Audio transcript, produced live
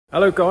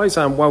Hello guys,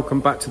 and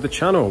welcome back to the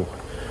channel.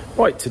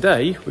 Right,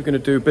 today we're going to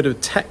do a bit of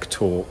tech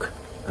talk,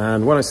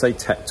 and when I say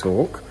tech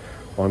talk,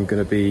 I'm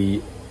going to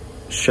be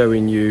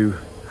showing you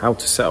how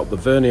to set up the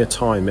Vernier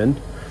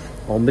timing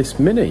on this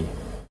Mini.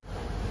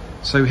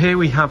 So here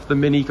we have the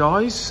Mini,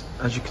 guys.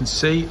 As you can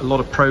see, a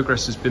lot of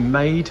progress has been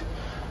made.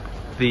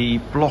 The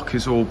block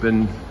has all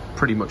been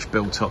pretty much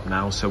built up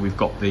now, so we've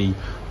got the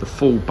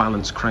full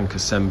balance crank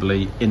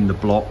assembly in the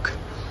block.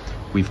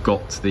 We've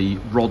got the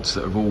rods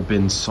that have all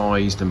been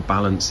sized and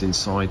balanced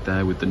inside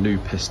there with the new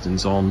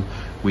pistons on.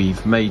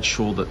 We've made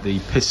sure that the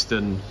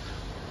piston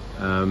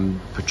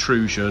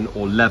protrusion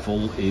or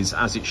level is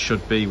as it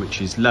should be,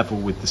 which is level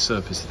with the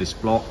surface of this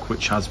block,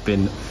 which has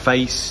been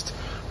faced.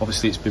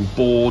 Obviously it's been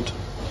bored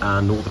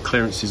and all the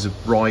clearances are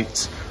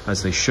right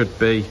as they should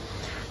be.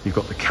 You've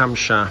got the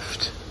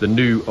camshaft, the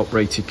new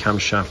uprated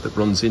camshaft that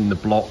runs in the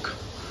block,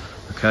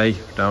 okay,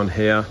 down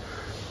here,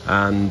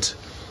 and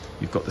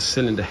you've got the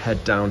cylinder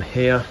head down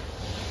here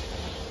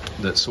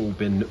that's all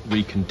been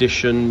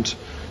reconditioned.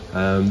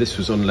 This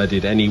was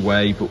unleaded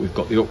anyway, but we've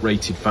got the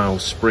uprated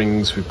valve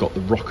springs, we've got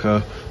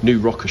the new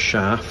rocker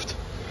shaft,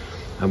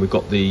 and we've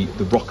got the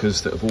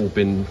rockers that have all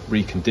been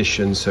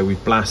reconditioned. So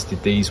we've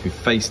blasted these, we've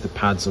faced the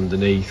pads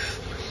underneath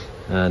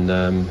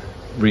and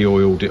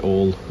re-oiled it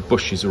all. The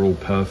bushes are all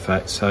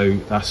perfect, so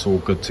that's all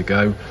good to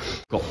go.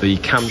 Got the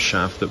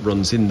camshaft that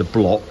runs in the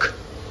block,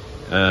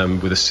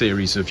 with a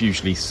series of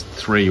usually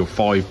 3 or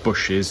 5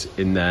 bushes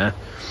in there,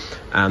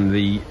 and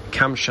the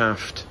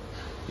camshaft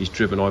is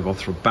driven either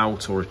through a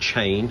bout or a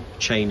chain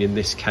in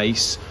this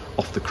case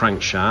off the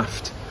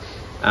crankshaft,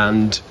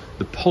 and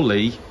the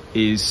pulley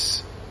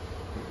is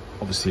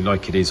obviously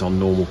like it is on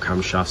normal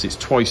camshafts. It's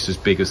twice as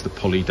big as the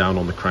pulley down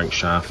on the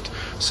crankshaft,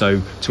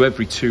 so to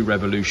every 2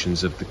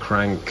 revolutions of the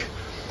crank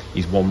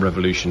is 1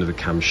 revolution of the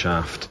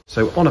camshaft.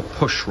 So on a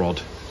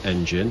pushrod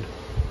engine,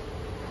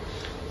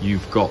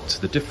 you've got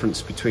the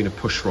difference between a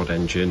pushrod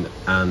engine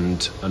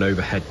and an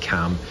overhead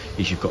cam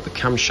is you've got the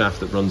camshaft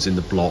that runs in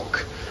the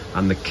block,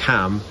 and the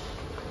cam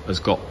has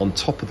got on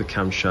top of the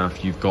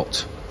camshaft you've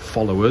got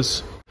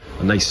followers,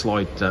 and they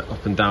slide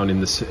up and down in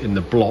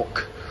the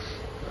block,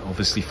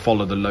 obviously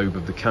follow the lobe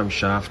of the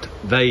camshaft.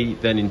 They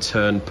then in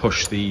turn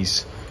push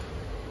these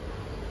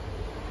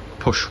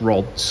push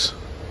rods.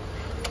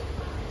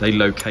 They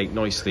locate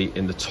nicely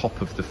in the top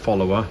of the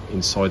follower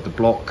inside the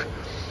block.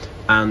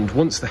 And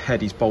once the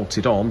head is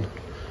bolted on,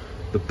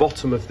 the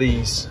bottom of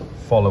these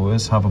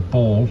followers have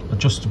a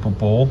adjustable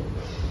ball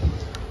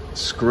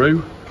screw,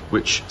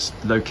 which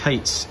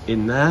locates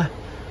in there.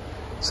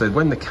 So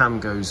when the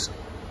cam goes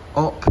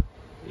up,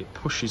 it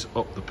pushes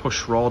up the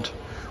push rod,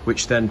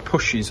 which then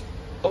pushes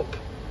up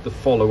the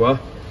follower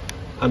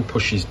and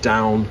pushes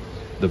down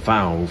the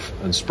valve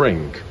and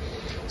spring.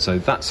 So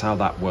that's how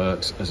that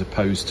works, as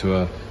opposed to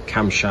a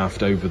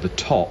camshaft over the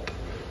top.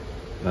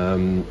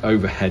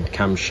 Overhead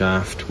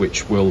camshaft,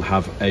 which will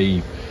have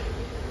a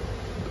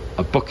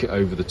bucket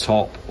over the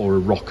top or a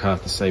rocker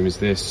the same as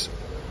this,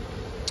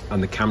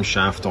 and the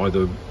camshaft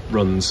either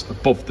runs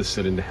above the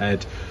cylinder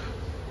head,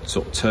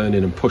 sort of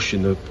turning and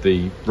pushing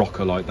the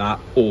rocker like that,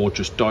 or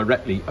just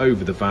directly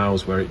over the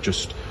valves where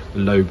the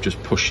lobe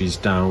just pushes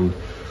down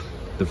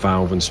the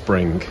valve and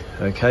spring.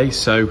 Okay,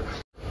 so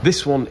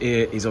this one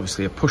here is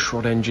obviously a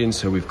pushrod engine,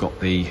 so we've got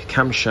the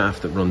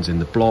camshaft that runs in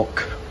the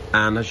block.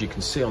 And as you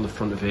can see on the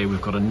front of here,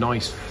 we've got a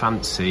nice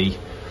fancy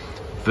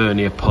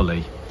Vernier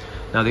pulley.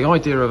 Now the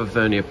idea of a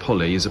Vernier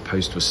pulley as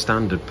opposed to a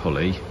standard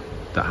pulley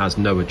that has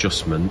no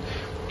adjustment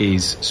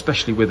is,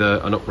 especially with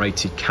an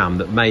uprated cam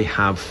that may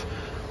have,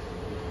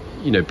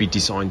 be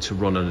designed to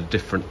run at a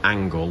different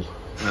angle,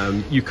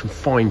 you can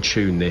fine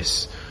tune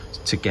this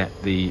to get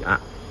the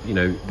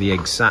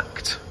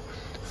exact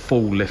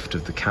full lift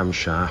of the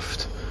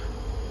camshaft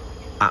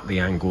at the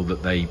angle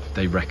that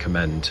they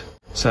recommend.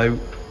 So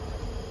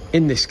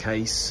in this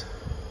case,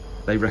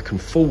 they reckon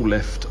full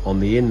lift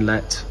on the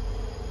inlet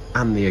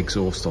and the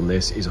exhaust on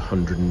this is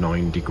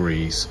 109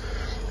 degrees.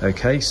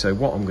 Okay, so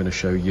what I'm going to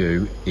show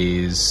you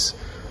is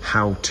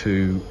how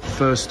to,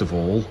 first of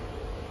all,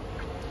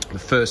 the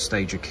first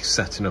stage of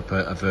setting up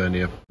a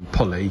Vernier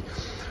pulley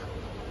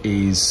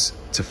is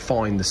to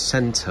find the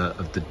center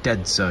of the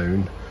dead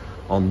zone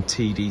on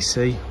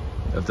TDC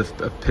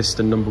of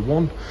piston number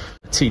 1.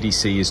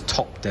 TDC is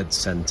top dead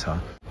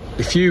center.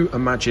 If you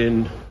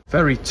imagine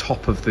very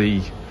top of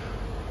the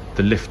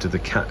lift of the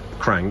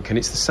crank, and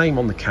it's the same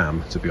on the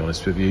cam, to be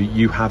honest with you,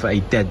 you have a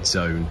dead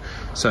zone.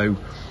 So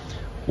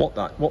what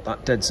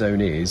that dead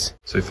zone is,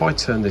 so if I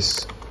turn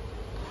this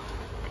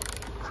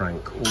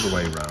crank all the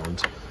way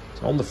around,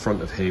 so on the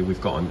front of here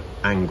we've got an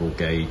angle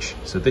gauge,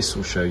 so this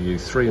will show you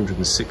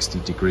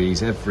 360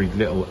 degrees, every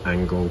little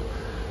angle,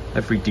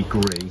 every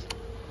degree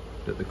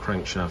that the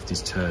crankshaft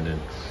is turning.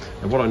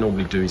 And what I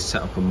normally do is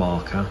set up a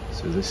marker.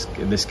 So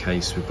in this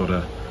case we've got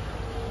a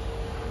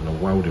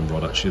welding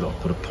rod actually that I'll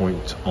put a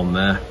point on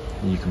there,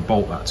 and you can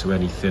bolt that to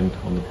anything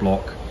on the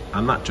block,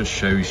 and that just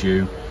shows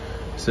you,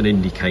 it's an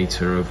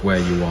indicator of where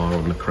you are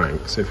on the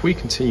crank. So if we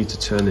continue to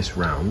turn this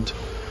round,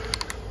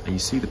 and you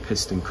see the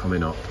piston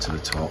coming up to the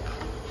top,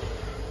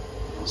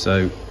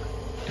 so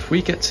if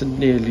we get to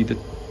nearly the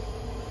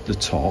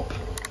top,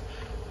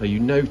 now you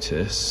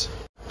notice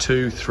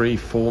 2, 3,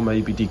 4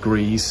 maybe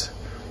degrees,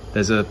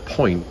 there's a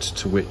point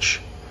to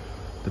which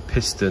the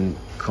piston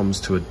comes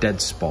to a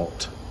dead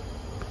spot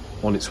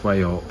on its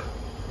way up,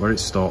 where it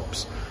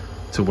stops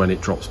to when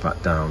it drops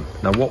back down.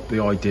 Now what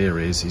the idea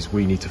is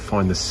we need to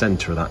find the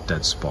center of that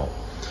dead spot.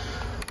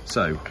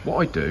 So what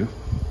I do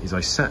is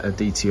I set a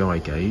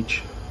DTI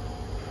gauge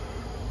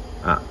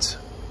at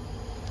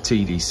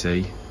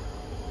TDC,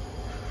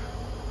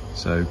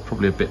 so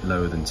probably a bit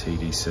lower than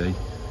TDC,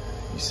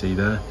 you see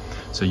there,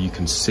 so you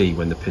can see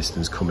when the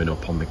piston's coming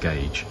up on the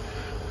gauge.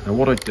 Now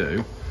what I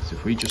do is,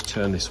 if we just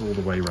turn this all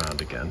the way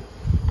around again,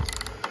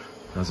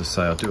 as I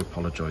say, I do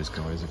apologise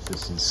guys if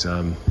this is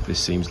this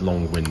seems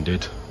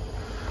long-winded.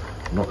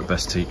 I'm not the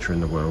best teacher in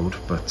the world,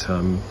 but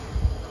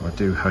I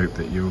do hope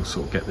that you'll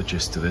sort of get the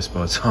gist of this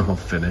by the time I've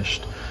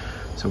finished.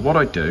 So what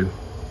I do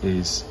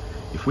is,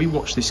 if we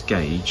watch this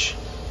gauge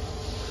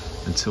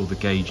until the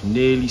gauge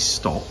nearly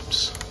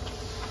stops,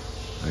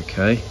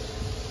 okay,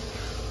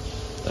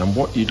 and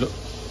what you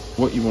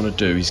want to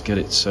do is get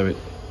it so it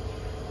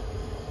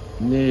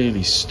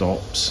nearly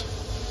stops,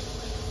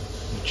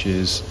 which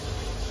is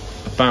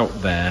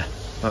about there.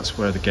 That's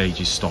where the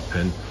gauge is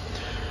stopping.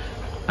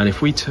 And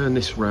if we turn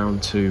this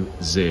round to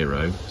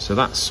 0, so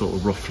that's sort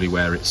of roughly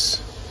where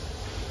it's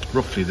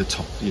roughly the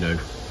top, you know,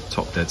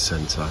 top dead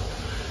center.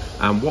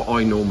 And what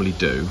I normally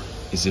do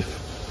is, if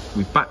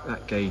we back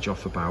that gauge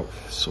off about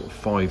sort of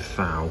 5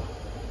 thou,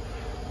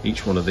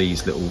 each one of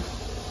these little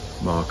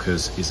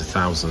markers is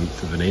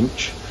 1/1000 of an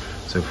inch.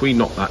 So if we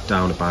knock that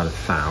down about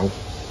 1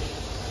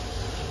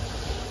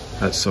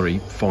 thou, sorry,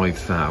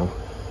 5 thou,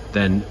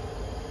 then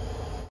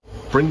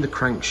bring the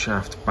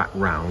crankshaft back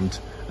round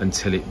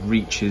until it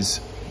reaches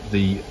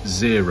the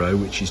 0,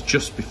 which is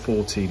just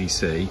before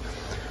TDC.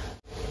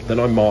 Then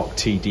I mark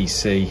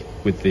TDC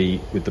with the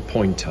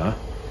pointer.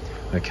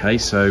 Okay,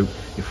 so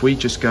if we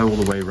just go all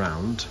the way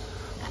around,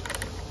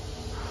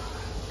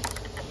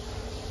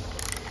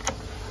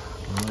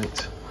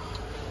 right,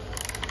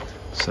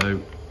 so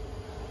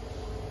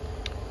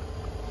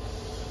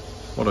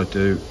what I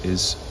do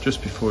is,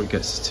 just before it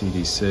gets to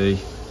TDC,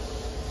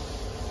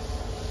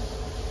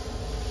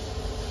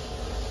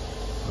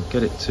 I'll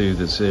get it to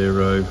the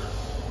 0,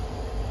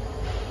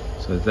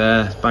 so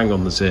there, bang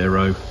on the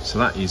 0, so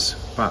that is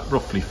about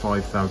roughly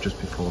 5 thou just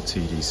before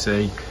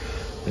TDC.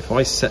 If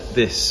I set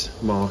this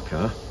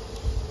marker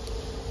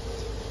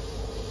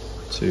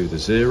to the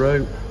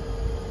 0,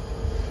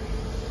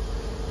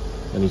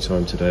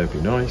 anytime today would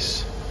be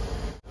nice.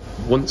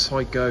 Once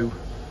I go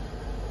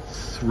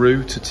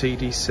through to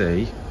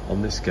TDC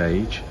on this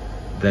gauge,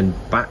 then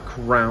back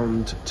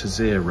round to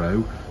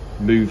 0,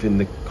 moving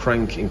the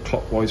crank in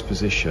clockwise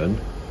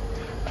position,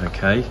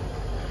 okay,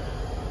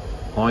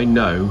 I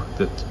know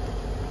that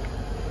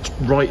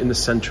right in the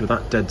center of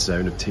that dead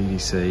zone of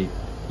TDC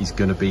is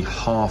going to be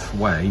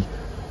halfway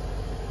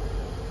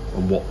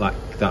on what that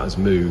has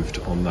moved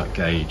on that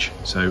gauge.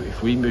 So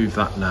if we move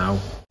that now,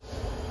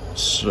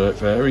 so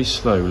very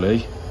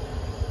slowly,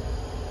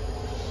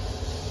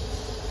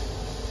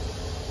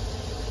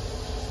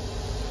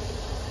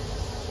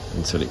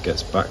 until it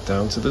gets back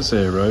down to the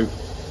 0.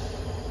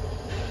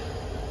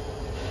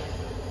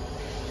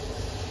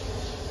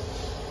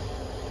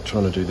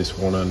 Trying to do this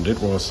one-handed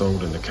whilst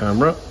holding the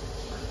camera.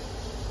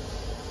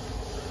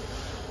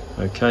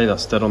 Okay,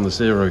 that's dead on the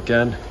 0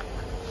 again.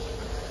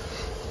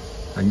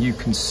 And you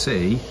can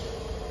see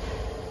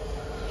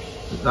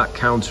that that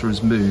counter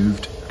has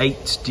moved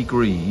 8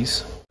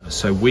 degrees.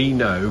 So we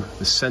know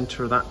the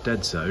center of that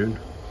dead zone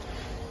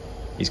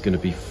is going to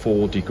be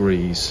 4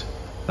 degrees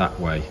that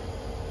way.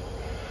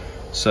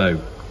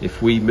 So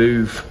if we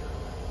move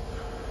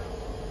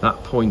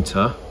that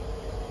pointer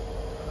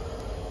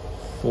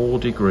 4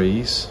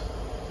 degrees,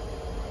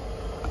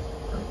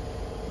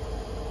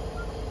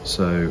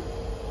 so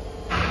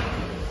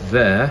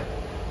there,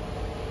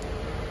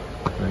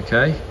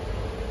 okay,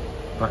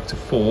 back to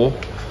 4,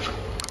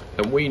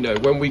 and we know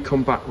when we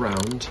come back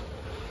round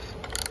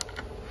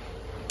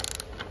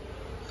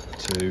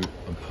to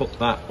and put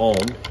that on,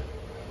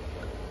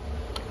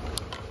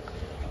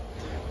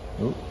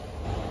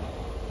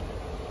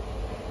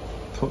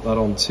 put that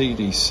on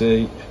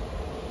TDC,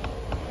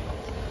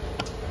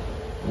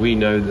 we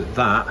know that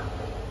that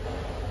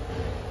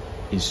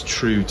is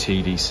true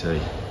TDC.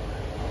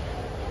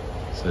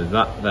 So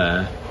that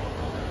there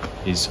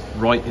is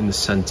right in the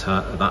center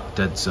of that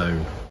dead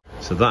zone.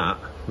 So that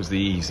was the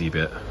easy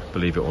bit,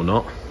 believe it or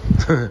not.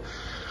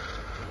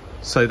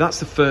 So that's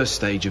the first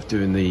stage of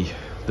doing the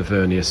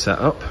Vernier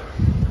setup.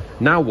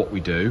 Now what we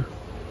do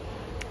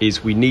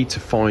is we need to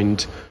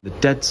find the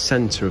dead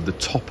center of the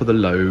top of the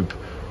lobe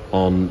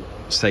on,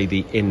 say,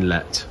 the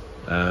inlet.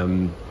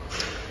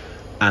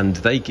 And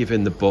they give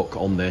in the book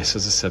on this,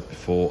 as I said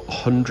before,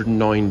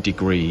 109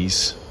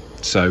 degrees.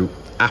 So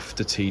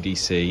after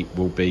TDC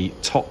will be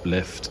top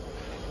lift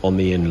on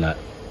the inlet.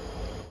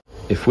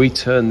 If we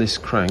turn this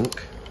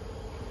crank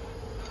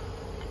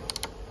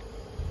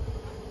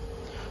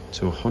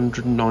to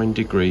 109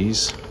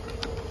 degrees,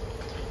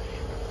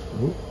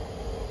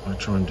 I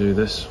try and do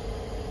this.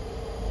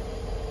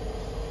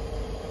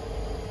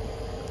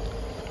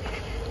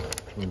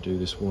 Try and do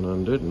this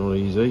one-handed, not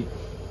easy.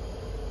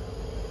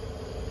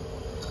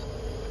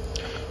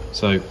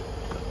 So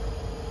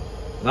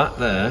that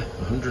there,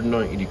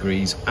 190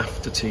 degrees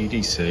after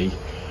TDC,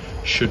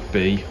 should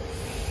be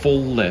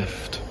full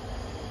lift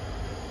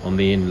on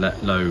the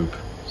inlet lobe.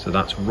 So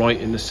that's right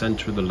in the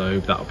center of the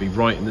lobe. That'll be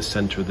right in the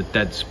center of the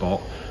dead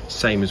spot,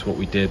 same as what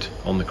we did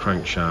on the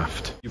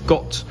crankshaft. You've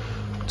got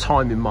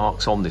timing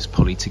marks on this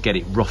pulley to get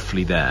it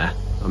roughly there.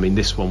 I mean,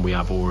 this one we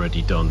have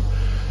already done.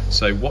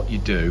 So what you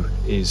do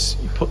is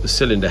you put the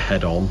cylinder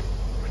head on,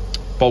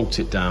 bolt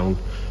it down,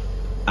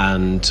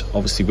 and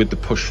obviously with the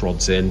push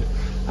rods in,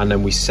 and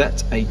then we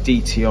set a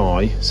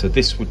DTI. So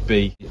this would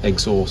be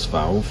exhaust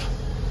valve.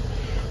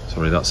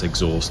 Sorry, that's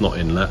exhaust, not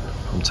inlet.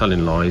 I'm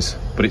telling lies,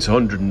 but it's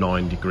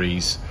 109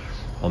 degrees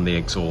on the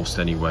exhaust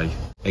anyway.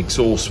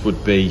 Exhaust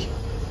would be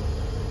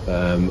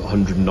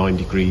 109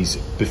 degrees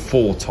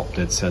before top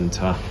dead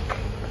center.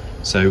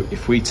 So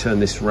if we turn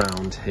this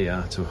round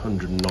here to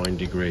 109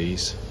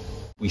 degrees,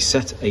 we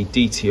set a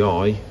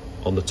DTI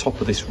on the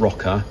top of this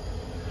rocker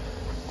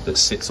that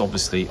sits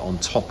obviously on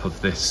top of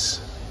this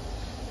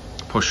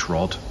push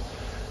rod,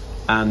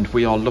 and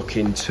we are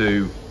looking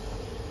to,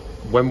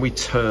 when we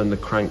turn the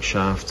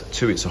crankshaft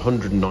to its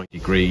 190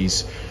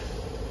 degrees,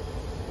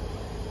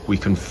 we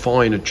can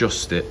fine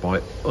adjust it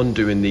by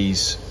undoing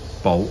these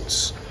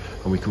bolts,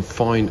 and we can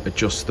fine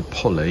adjust the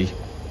pulley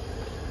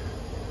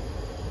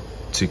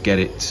to get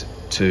it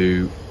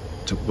to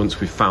once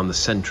we've found the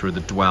center of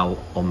the dwell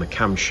on the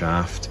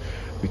camshaft,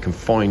 we can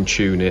fine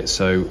tune it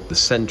so the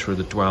center of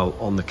the dwell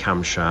on the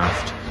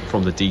camshaft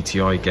from the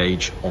DTI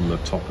gauge on the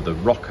top of the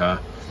rocker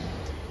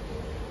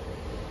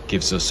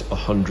gives us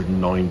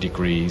 109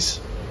 degrees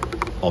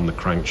on the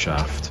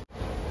crankshaft.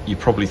 You're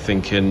probably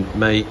thinking,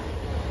 mate,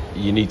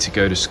 you need to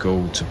go to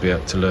school to be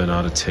able to learn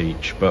how to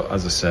teach, but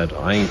as I said,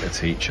 I ain't a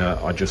teacher,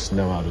 I just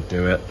know how to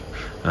do it,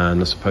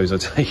 and I suppose I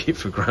take it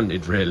for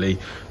granted really,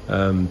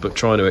 but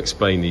trying to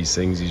explain these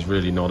things is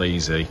really not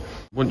easy.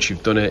 Once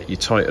you've done it, you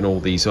tighten all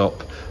these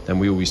up, then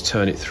we always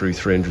turn it through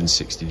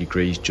 360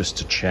 degrees just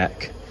to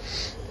check,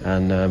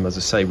 and as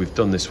I say, we've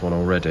done this one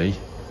already,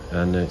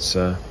 and it's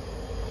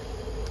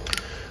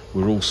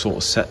we're all sort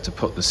of set to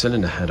put the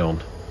cylinder head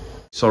on.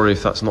 Sorry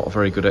if that's not a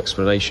very good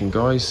explanation,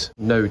 guys.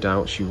 No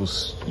doubt you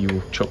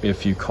will chuck me a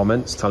few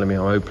comments telling me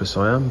how hopeless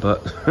I am,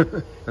 but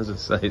as I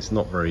say, it's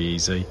not very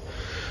easy.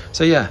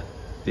 So yeah,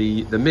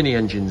 the mini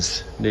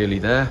engine's nearly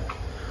there.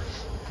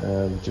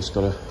 Just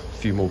got a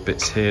few more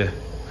bits here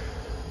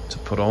to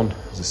put on.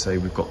 As I say,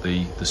 we've got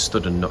the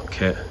stud and nut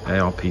kit,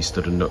 ARP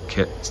stud and nut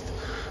kit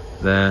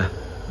there.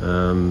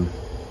 So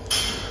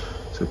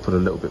we put a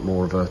little bit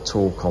more of a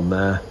torque on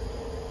there.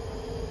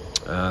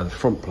 The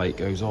front plate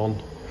goes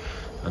on,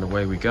 and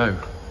away we go.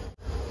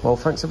 Well,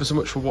 thanks ever so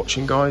much for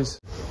watching, guys.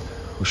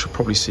 We shall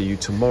probably see you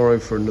tomorrow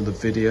for another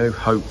video,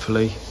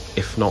 hopefully.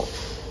 If not,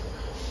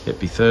 it'll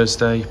be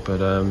Thursday,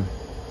 but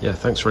yeah,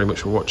 thanks very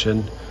much for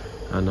watching,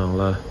 and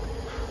I'll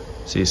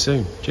see you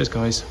soon. Cheers,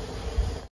 guys.